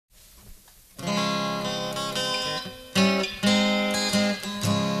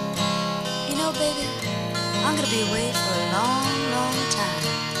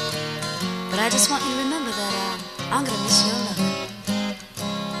just want you to remember that I'm gonna miss your love.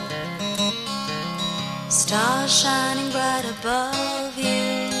 Stars shining bright above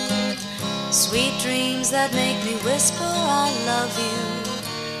you, sweet dreams that make me whisper I love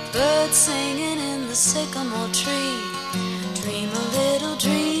you. Birds singing in the sycamore tree, dream a little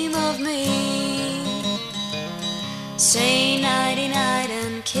dream of me. Say nighty-night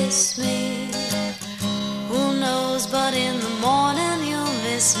and kiss me. Who knows, but in the morning you'll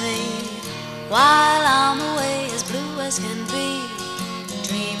miss me. While I'm away as blue as can be,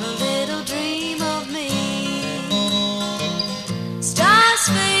 dream a little dream of me. Stars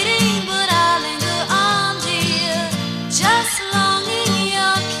fading, but I linger on, dear, just longing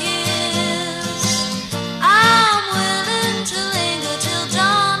your kiss. I'm willing to linger till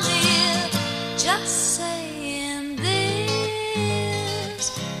dawn, dear, just saying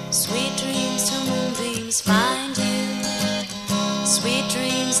this. Sweet dreams till moonbeams find you, sweet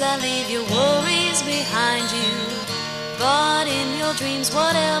dreams that leave your worries behind you. But in your dreams,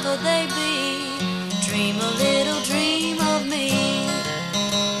 whatever they be, dream a little dream of me.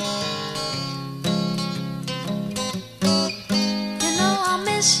 You know I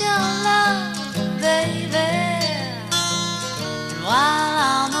miss your love, baby. And while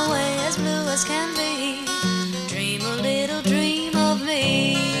I'm away as blue as can be, dream a little dream of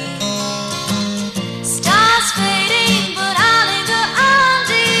me. Stars fading, but I linger on,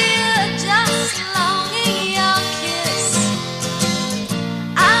 dear, just longing your kiss.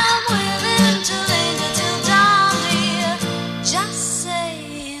 I'm willing to linger till dawn, dear, just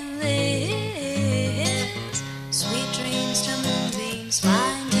saying this. Sweet dreams till moonbeams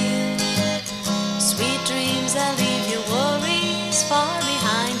find you, sweet dreams that leave your worries far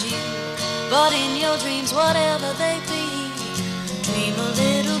behind you. But in your dreams, whatever they be, dream a little